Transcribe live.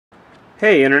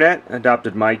Hey Internet,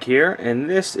 AdoptedMike here, and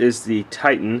this is the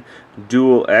Titan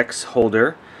Dual X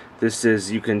holder. This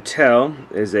is, you can tell,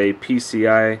 is a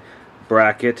PCI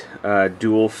bracket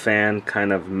dual fan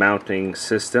kind of mounting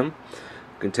system.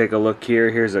 You can take a look here.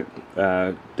 Here's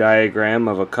a diagram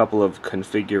of a couple of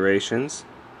configurations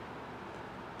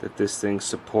that this thing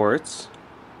supports.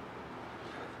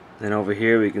 And over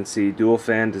here we can see dual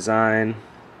fan design,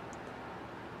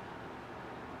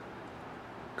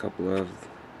 a couple of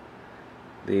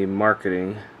the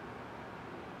marketing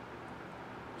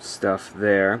stuff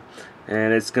there,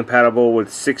 and it's compatible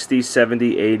with 60,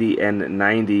 70, 80, and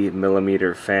 90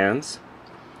 millimeter fans.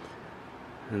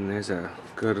 And there's a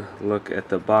good look at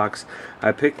the box.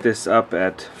 I picked this up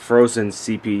at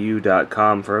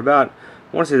FrozenCPU.com for about,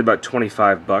 I want to say about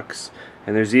 25 bucks,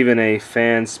 and there's even a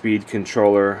fan speed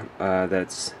controller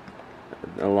that's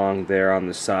along there on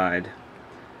the side.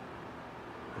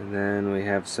 And then we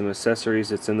have some accessories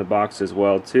that's in the box as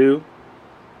well too.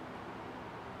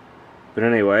 But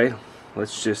anyway,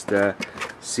 let's just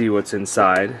see what's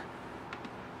inside.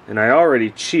 And I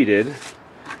already cheated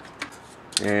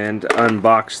and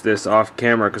unboxed this off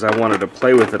camera because I wanted to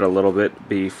play with it a little bit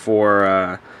before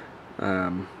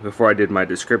I did my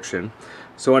description.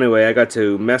 So anyway, I got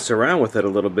to mess around with it a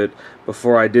little bit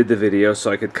before I did the video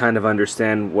so I could kind of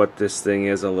understand what this thing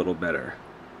is a little better.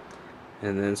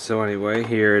 And then, so anyway,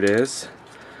 here it is.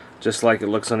 Just like it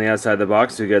looks on the outside of the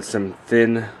box, we got some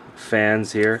thin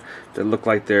fans here that look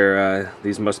like they're,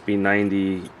 these must be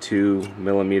 92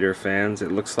 millimeter fans,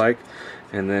 it looks like.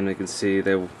 And then you can see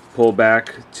they pull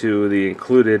back to the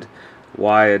included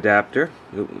Y adapter.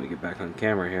 Oop, let me get back on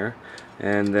camera here.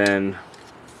 And then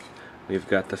we've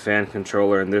got the fan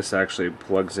controller, and this actually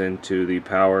plugs into the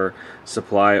power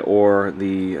supply or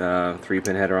the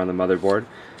 3-pin header on the motherboard.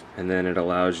 And then it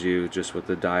allows you just with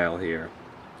the dial here.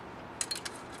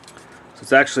 So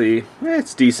it's actually,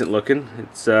 it's decent looking.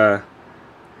 It's it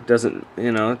doesn't,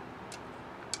 you know,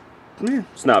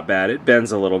 it's not bad. It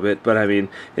bends a little bit, but I mean,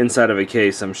 inside of a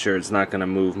case, I'm sure it's not going to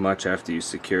move much after you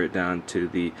secure it down to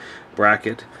the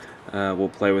bracket. We'll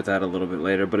play with that a little bit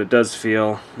later, but it does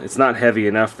feel, it's not heavy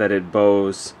enough that it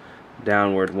bows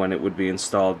downward when it would be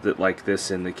installed like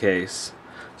this in the case.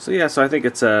 So yeah, so I think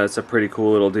it's a pretty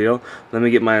cool little deal. Let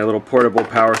me get my little portable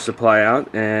power supply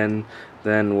out, and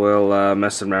then we'll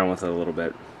mess around with it a little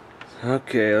bit.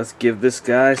 Okay, let's give this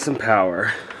guy some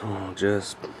power. I'll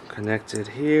just connect it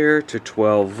here to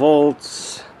 12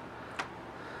 volts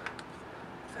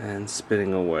and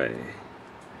spinning away.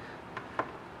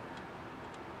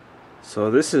 So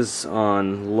this is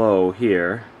on low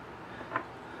here.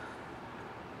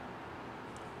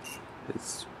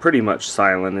 It's pretty much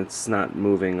silent, it's not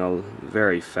moving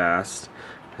very fast.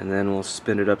 And then we'll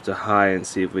spin it up to high and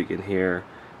see if we can hear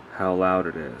how loud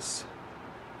it is.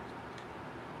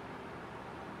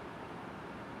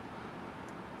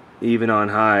 Even on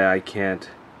high, I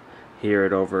can't hear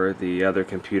it over the other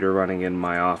computer running in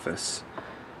my office.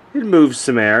 It moves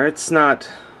some air. It's not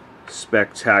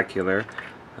spectacular.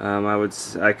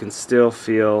 I can still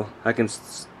feel, I can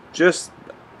just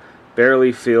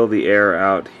barely feel the air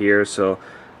out here, so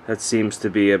that seems to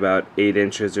be about 8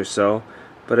 inches or so.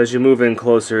 But as you move in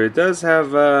closer, it does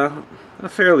have a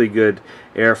fairly good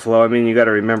airflow. I mean, you got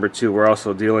to remember too, we're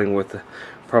also dealing with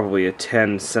probably a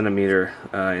 10 centimeter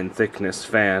in thickness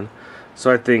fan.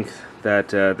 So I think that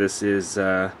this is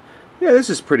yeah, this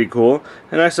is pretty cool.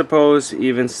 And I suppose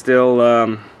even still,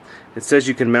 it says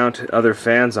you can mount other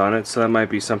fans on it, so that might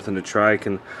be something to try. I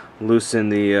can loosen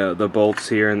the bolts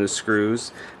here and the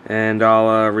screws, and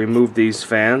I'll remove these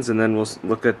fans, and then we'll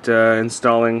look at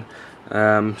installing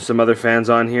some other fans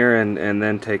on here, and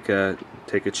then take a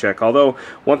check. Although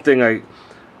one thing I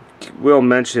will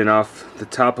mention off the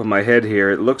top of my head here,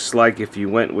 it looks like if you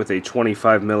went with a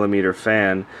 25 millimeter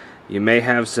fan, you may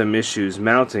have some issues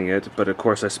mounting it, but of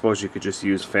course I suppose you could just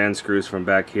use fan screws from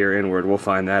back here inward. We'll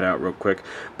find that out real quick.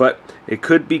 But it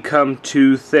could become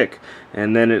too thick,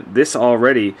 and then this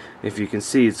already, if you can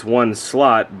see, it's one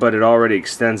slot, but it already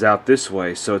extends out this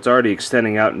way, so it's already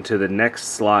extending out into the next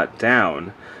slot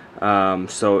down.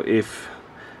 So if,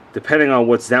 depending on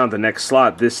what's down the next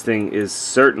slot, this thing is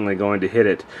certainly going to hit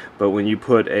it. But when you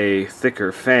put a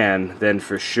thicker fan, then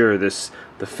for sure the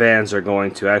fans are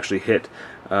going to actually hit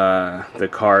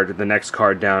the next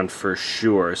card down for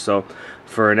sure. So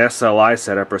for an SLI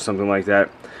setup or something like that,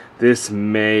 this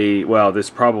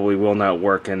probably will not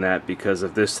work in that because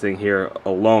of this thing here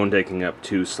alone taking up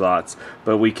 2 slots.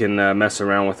 But we can mess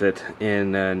around with it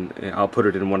and I'll put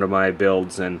it in one of my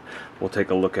builds, and we'll take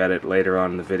a look at it later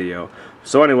on in the video.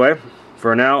 So anyway,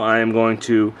 for now I am going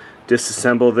to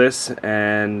disassemble this,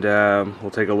 and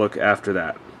we'll take a look after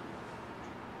that.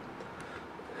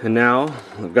 And now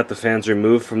I've got the fans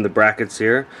removed from the brackets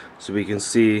here, so we can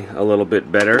see a little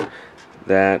bit better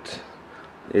that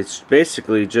it's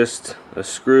basically just a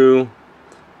screw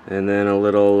and then a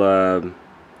little a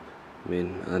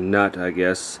nut, I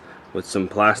guess, with some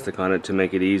plastic on it to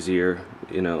make it easier,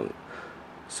 you know,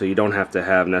 so you don't have to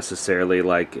have necessarily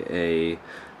like a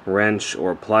wrench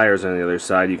or pliers on the other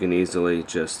side. You can easily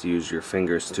just use your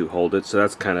fingers to hold it, so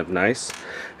that's kind of nice.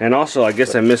 And also, I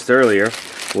guess I missed earlier,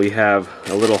 we have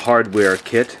a little hardware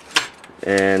kit,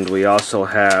 and we also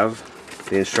have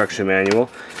the instruction manual,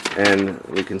 and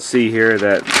we can see here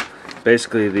that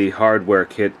basically the hardware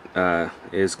kit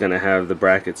is going to have the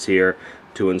brackets here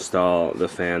to install the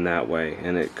fan that way,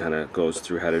 and it kind of goes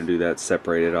through how to do that.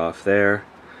 Separate it off there,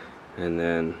 and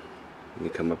then you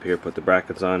come up here, put the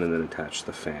brackets on, and then attach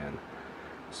the fan.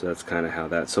 So that's kind of how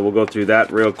that. So we'll go through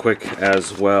that real quick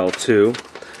as well too.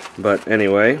 But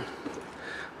anyway,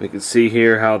 we can see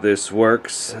here how this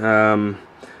works.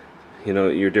 You know,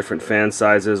 your different fan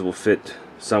sizes will fit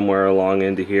somewhere along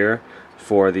into here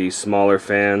for the smaller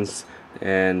fans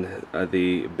and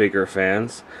the bigger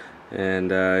fans.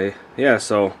 And yeah,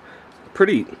 so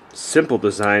pretty simple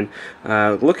design.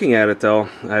 Looking at it though,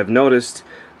 I've noticed,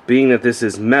 being that this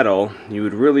is metal, you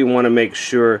would really want to make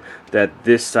sure that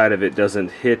this side of it doesn't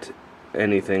hit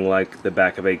anything like the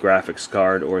back of a graphics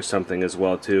card or something as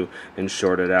well too, and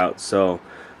short it out. So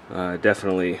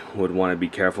definitely would want to be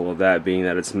careful of that, being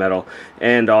that it's metal.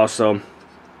 And also,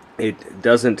 it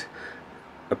doesn't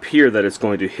appear that it's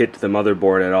going to hit the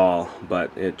motherboard at all,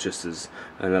 but it just is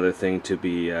another thing to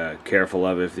be careful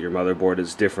of if your motherboard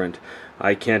is different.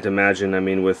 I can't imagine, I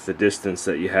mean, with the distance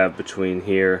that you have between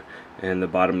here and the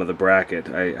bottom of the bracket,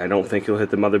 I don't think you'll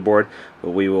hit the motherboard, but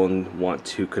we will want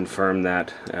to confirm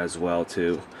that as well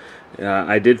too.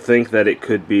 I did think that it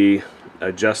could be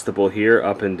adjustable here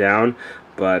up and down,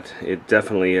 but it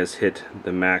definitely has hit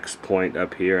the max point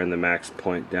up here and the max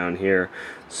point down here.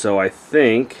 So I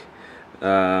think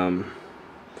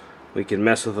we can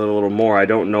mess with it a little more. I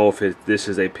don't know if this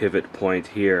is a pivot point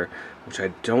here, which I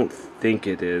don't think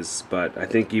it is, but I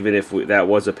think even if that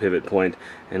was a pivot point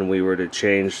and we were to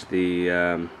change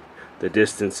the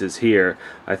distances here,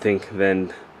 I think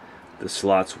then the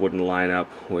slots wouldn't line up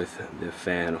with the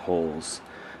fan holes.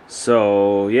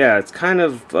 So yeah, it's kind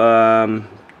of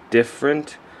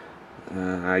different.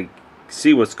 I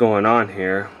see what's going on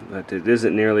here, but it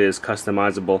isn't nearly as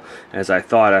customizable as I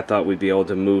thought. I thought we'd be able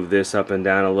to move this up and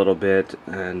down a little bit,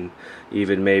 and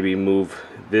even maybe move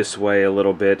this way a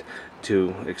little bit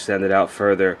to extend it out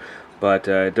further, but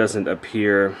it doesn't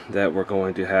appear that we're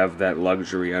going to have that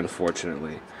luxury,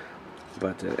 unfortunately.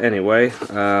 But anyway,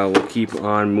 we'll keep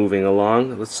on moving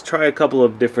along. Let's try a couple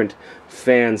of different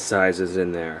fan sizes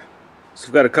in there. So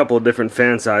we've got a couple of different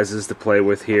fan sizes to play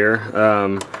with here.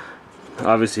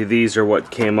 Obviously these are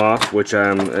what came off, which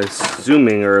I'm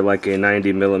assuming are like a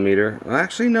 90mm. Well,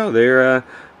 actually no, they're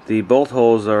the bolt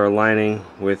holes are aligning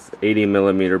with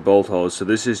 80mm bolt holes. So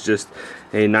this is just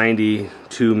a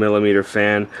 92mm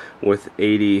fan with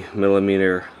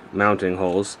 80mm mounting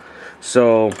holes.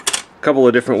 So a couple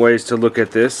of different ways to look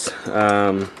at this.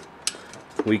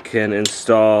 We can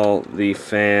install the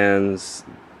fans,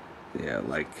 yeah,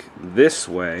 like this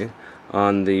way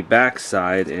on the back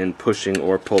side in pushing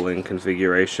or pulling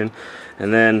configuration,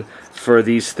 and then for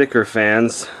these thicker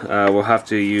fans we'll have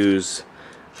to use,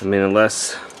 I mean,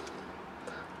 unless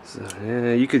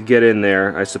you could get in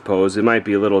there, I suppose. It might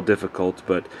be a little difficult,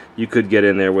 but you could get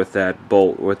in there with that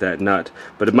bolt, with that nut,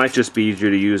 but it might just be easier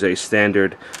to use a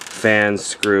standard fan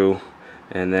screw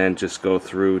and then just go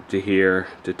through to here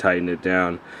to tighten it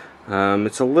down.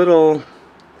 It's a little,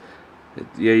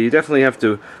 yeah, you definitely have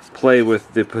to play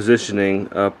with the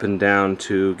positioning up and down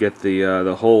to get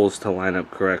the holes to line up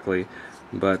correctly,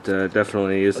 but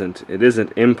definitely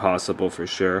isn't impossible for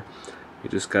sure. You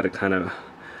just got to kind of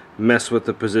mess with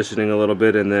the positioning a little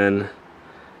bit, and then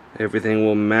everything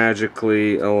will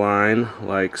magically align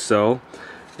like so.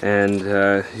 And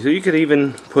so you could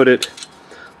even put it,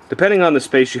 depending on the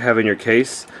space you have in your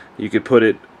case, you could put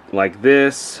it like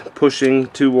this, pushing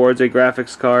towards a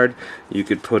graphics card. You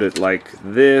could put it like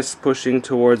this, pushing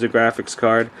towards a graphics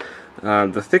card.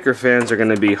 The thicker fans are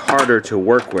going to be harder to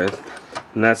work with,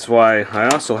 and that's why I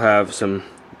also have some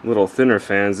little thinner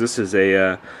fans. This is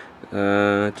a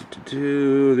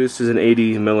this is an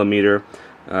 80mm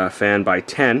fan by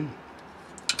 10,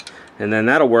 and then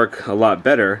that'll work a lot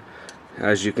better,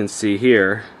 as you can see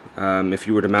here. If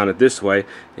you were to mount it this way,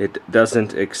 it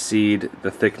doesn't exceed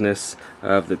the thickness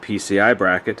of the PCI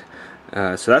bracket,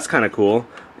 so that's kind of cool.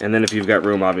 And then if you've got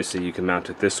room, obviously you can mount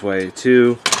it this way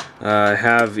too. I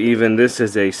have even, this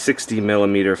is a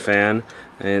 60mm fan,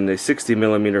 and a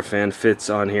 60mm fan fits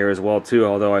on here as well too,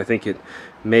 although I think it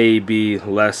may be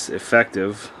less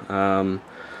effective.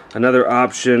 Another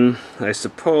option, I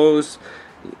suppose,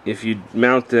 if you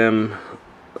mount them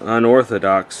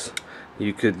unorthodox,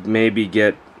 you could maybe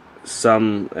get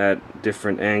some at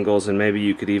different angles, and maybe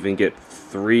you could even get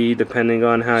 3 depending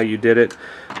on how you did it,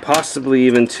 possibly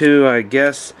even 2, I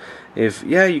guess. If,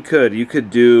 yeah, you could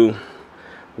do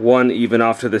 1 even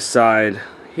off to the side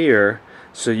here,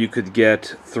 so you could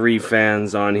get 3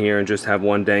 fans on here and just have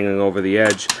 1 dangling over the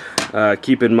edge.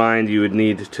 Keep in mind you would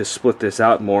need to split this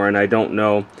out more, and I don't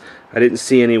know, I didn't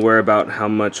see anywhere about how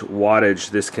much wattage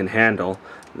this can handle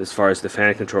as far as the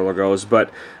fan controller goes, but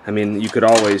I mean, you could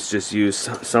always just use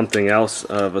something else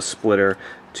of a splitter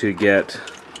to get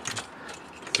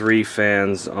 3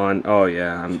 fans on. Oh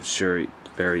yeah, I'm sure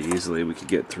very easily we could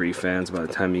get 3 fans by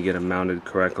the time you get them mounted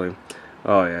correctly.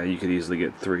 Oh yeah, you could easily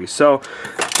get 3. So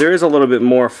there is a little bit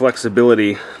more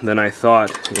flexibility than I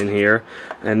thought in here.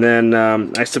 And then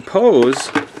I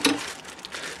suppose,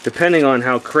 depending on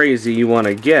how crazy you want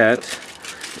to get,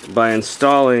 by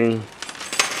installing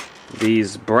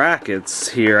these brackets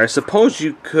here, I suppose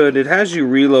you could, it has you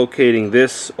relocating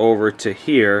this over to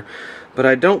here, but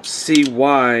I don't see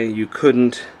why you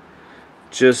couldn't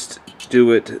just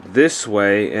do it this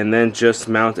way and then just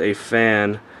mount a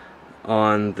fan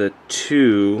on the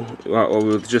 2, or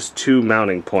with just 2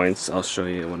 mounting points. I'll show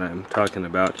you what I'm talking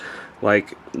about,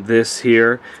 like this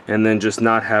here, and then just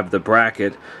not have the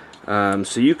bracket.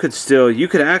 So you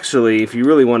could actually, if you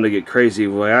really wanted to get crazy,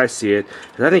 the way I see it,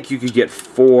 I think you could get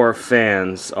 4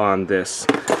 fans on this.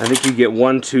 I think you get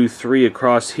 1, 2, 3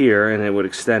 across here, and it would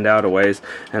extend out a ways.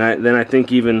 And then I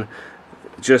think even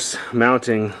just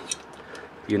mounting,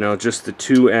 you know, just the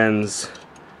 2 ends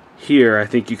here, I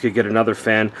think you could get another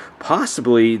fan,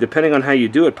 possibly, depending on how you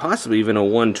do it, possibly even a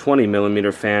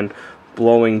 120mm fan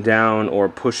blowing down or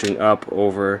pushing up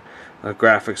over a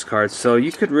graphics card. So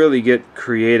you could really get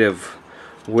creative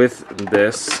with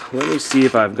this. Let me see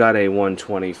if I've got a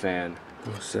 120 fan.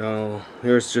 So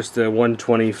here's just a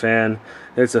 120 fan.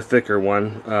 It's a thicker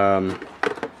one,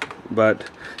 but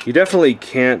you definitely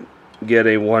can't get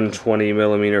a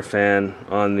 120mm fan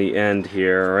on the end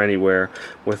here or anywhere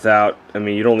without, I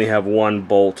mean, you'd only have 1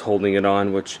 bolt holding it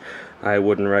on, which I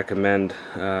wouldn't recommend.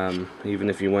 Even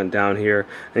if you went down here,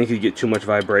 I think you'd get too much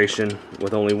vibration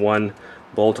with only 1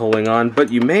 bolt holding on.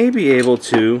 But you may be able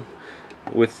to,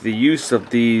 with the use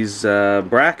of these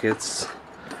brackets,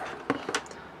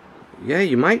 yeah,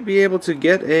 you might be able to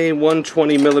get a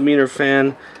 120mm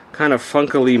fan kind of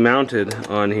funkily mounted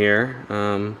on here.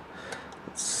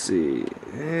 Let's see.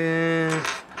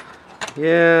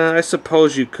 Yeah, I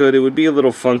suppose you could. It would be a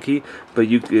little funky, but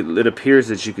it appears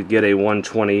that you could get a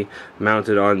 120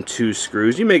 mounted on 2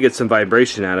 screws. You may get some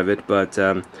vibration out of it, but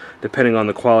depending on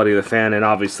the quality of the fan and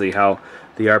obviously how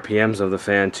the RPMs of the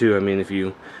fan too. I mean, if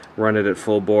you run it at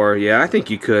full bore, yeah, I think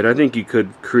you could. I think you could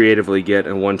creatively get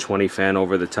a 120 fan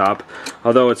over the top,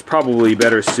 although it's probably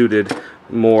better suited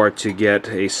more to get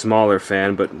a smaller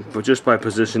fan, but just by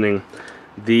positioning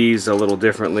these a little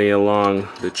differently along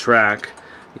the track,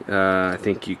 I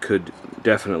think you could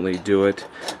definitely do it.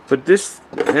 But this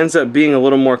ends up being a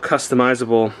little more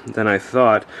customizable than I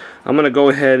thought. I'm going to go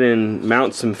ahead and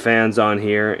mount some fans on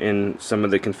here in some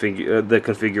of the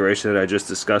configuration that I just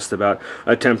discussed about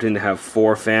attempting to have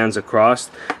 4 fans across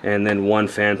and then 1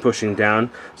 fan pushing down.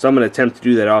 So I'm going to attempt to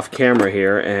do that off camera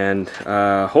here, and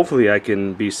hopefully I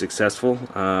can be successful.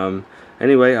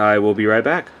 Anyway, I will be right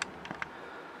back.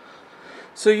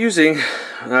 So using,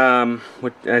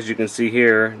 as you can see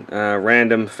here,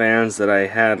 random fans that I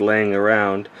had laying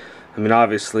around. I mean,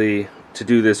 obviously, to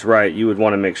do this right, you would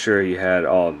want to make sure you had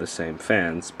all of the same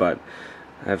fans, but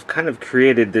I've kind of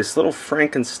created this little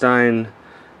Frankenstein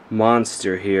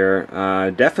monster here.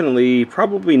 Definitely,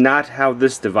 probably not how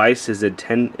this device is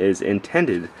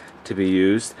intended to be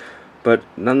used, but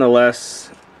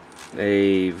nonetheless,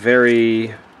 a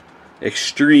very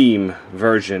extreme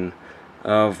version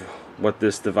of what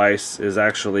this device is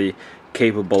actually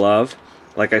capable of.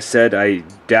 Like I said, I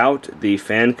doubt the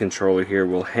fan controller here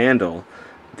will handle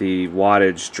the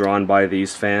wattage drawn by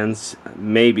these fans.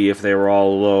 Maybe if they were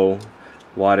all low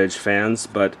wattage fans,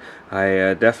 but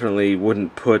I definitely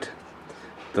wouldn't put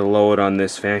the load on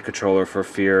this fan controller for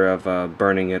fear of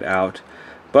burning it out.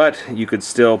 But you could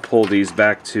still pull these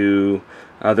back to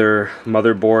other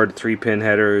motherboard 3-pin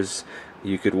headers.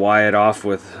 You could wire it off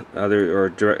with other,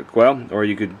 or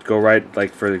you could go right,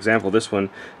 like for example, this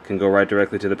one can go right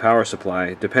directly to the power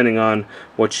supply, depending on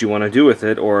what you want to do with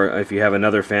it. Or if you have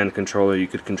another fan controller, you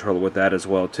could control it with that as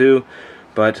well too.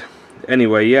 But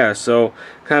Anyway, yeah, so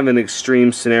kind of an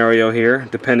extreme scenario here,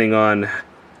 depending on,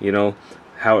 you know,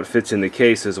 how it fits in the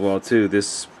case as well too.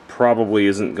 This probably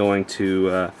isn't going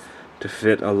to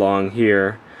fit along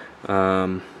here,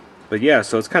 but yeah,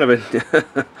 so it's kind of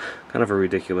a kind of a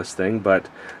ridiculous thing, but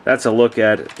that's a look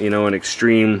at, you know, an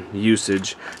extreme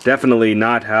usage. Definitely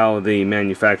not how the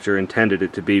manufacturer intended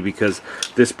it to be, because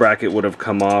this bracket would have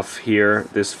come off here,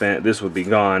 this would be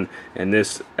gone, and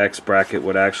this X bracket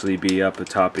would actually be up the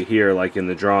top of here like in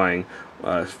the drawing,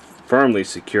 firmly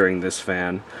securing this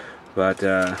fan. But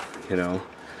you know,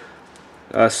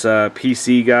 us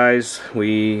PC guys,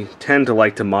 we tend to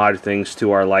like to mod things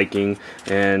to our liking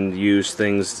and use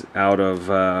things out of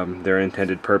their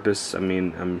intended purpose. I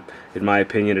mean, in my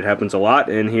opinion, it happens a lot,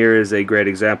 and here is a great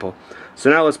example. So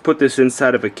now let's put this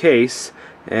inside of a case,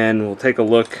 and we'll take a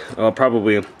look.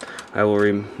 Probably I will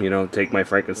you know, take my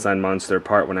Frankenstein monster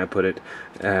apart when I put it,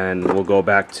 and we'll go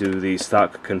back to the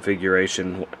stock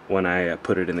configuration when I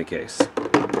put it in the case.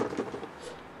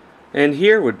 And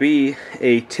here would be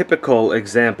a typical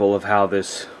example of how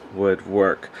this would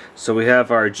work. So we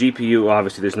have our GPU.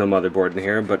 Obviously there's no motherboard in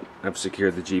here, but I've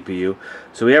secured the GPU.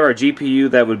 So we have our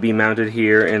GPU that would be mounted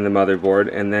here in the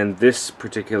motherboard, and then this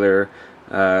particular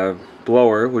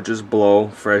blower would just blow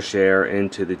fresh air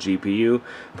into the GPU.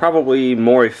 Probably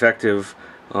more effective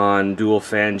on dual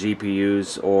fan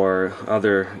GPUs or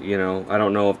other, you know, I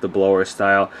don't know if the blower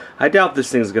style. I doubt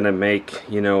this thing's gonna make,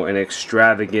 you know, an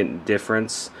extravagant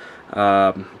difference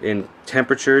in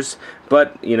temperatures,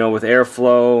 but you know, with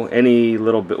airflow, any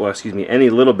little bit, well, excuse me, any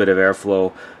little bit of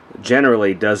airflow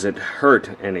generally doesn't hurt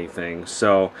anything.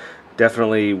 So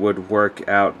definitely would work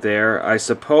out there. I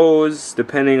suppose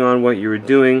depending on what you were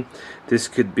doing, this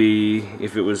could be,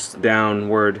 if it was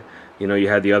downward, you know, you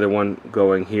had the other one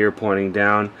going here pointing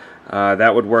down,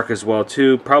 that would work as well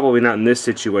too. Probably not in this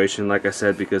situation, like I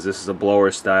said, because this is a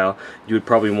blower style. You would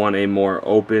probably want a more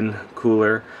open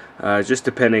cooler, just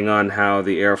depending on how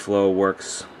the airflow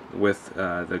works with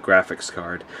the graphics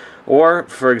card. Or,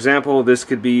 for example, this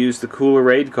could be used to cool a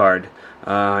RAID card.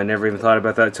 I never even thought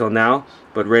about that till now,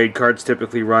 but RAID cards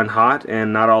typically run hot,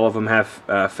 and not all of them have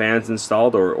fans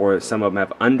installed, or some of them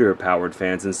have underpowered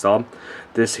fans installed.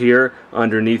 This here,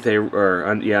 underneath a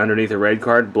RAID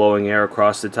card, blowing air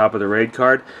across the top of the RAID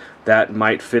card, that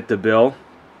might fit the bill.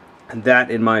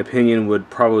 That, in my opinion, would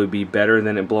probably be better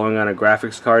than it blowing on a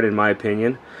graphics card, in my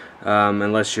opinion.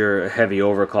 Unless you're a heavy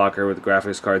overclocker with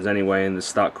graphics cards anyway, and the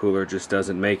stock cooler just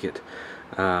doesn't make it.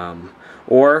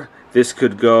 Or this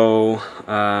could go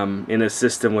in a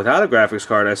system without a graphics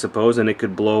card, I suppose, and it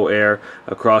could blow air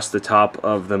across the top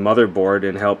of the motherboard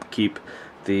and help keep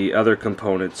the other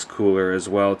components cooler as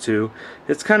well too.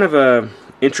 It's kind of a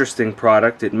interesting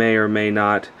product. It may or may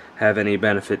not have any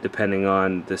benefit depending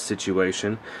on the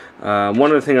situation. One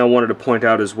other thing I wanted to point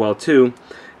out as well too,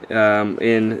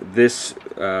 in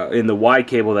the Y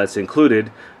cable that's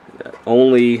included,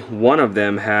 only one of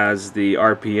them has the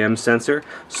RPM sensor,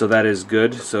 so that is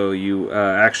good. So you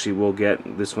actually will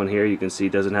get this one here. You can see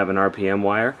it doesn't have an RPM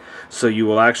wire, so you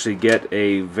will actually get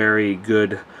a very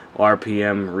good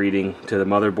RPM reading to the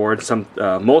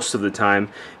motherboard. Most of the time,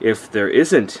 if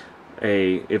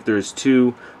there's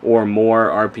two or more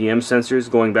RPM sensors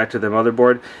going back to the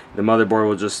motherboard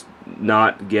will just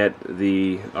not get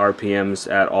the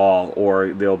RPMs at all,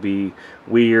 or they'll be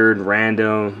weird,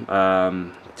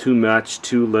 random, too much,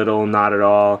 too little, not at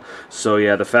all. So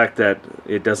yeah, the fact that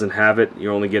it doesn't have it,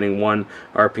 you're only getting one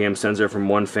RPM sensor from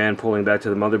one fan pulling back to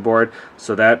the motherboard,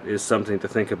 so that is something to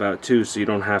think about too. So you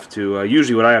don't have to,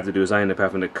 usually what I have to do is I end up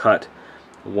having to cut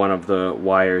one of the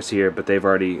wires here, but they've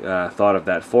already thought of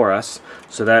that for us,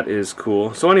 so that is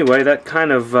cool. So anyway, that's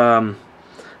kind of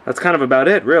about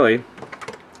it, really,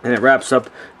 and it wraps up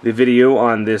the video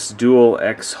on this Dual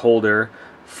X holder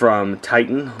from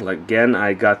Titan. Again,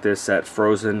 I got this at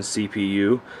Frozen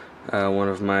CPU, one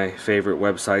of my favorite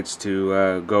websites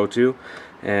to go to,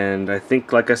 and I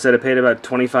think, like I said, I paid about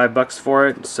 25 bucks for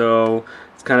it, so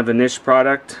it's kind of a niche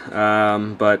product,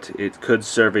 but it could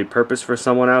serve a purpose for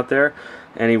someone out there.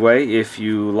 Anyway, if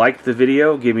you liked the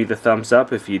video, give me the thumbs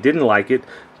up. If you didn't like it,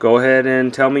 go ahead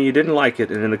and tell me you didn't like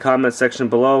it, and in the comment section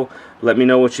below, let me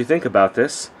know what you think about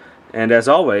this. And as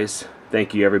always,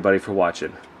 thank you everybody for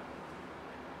watching.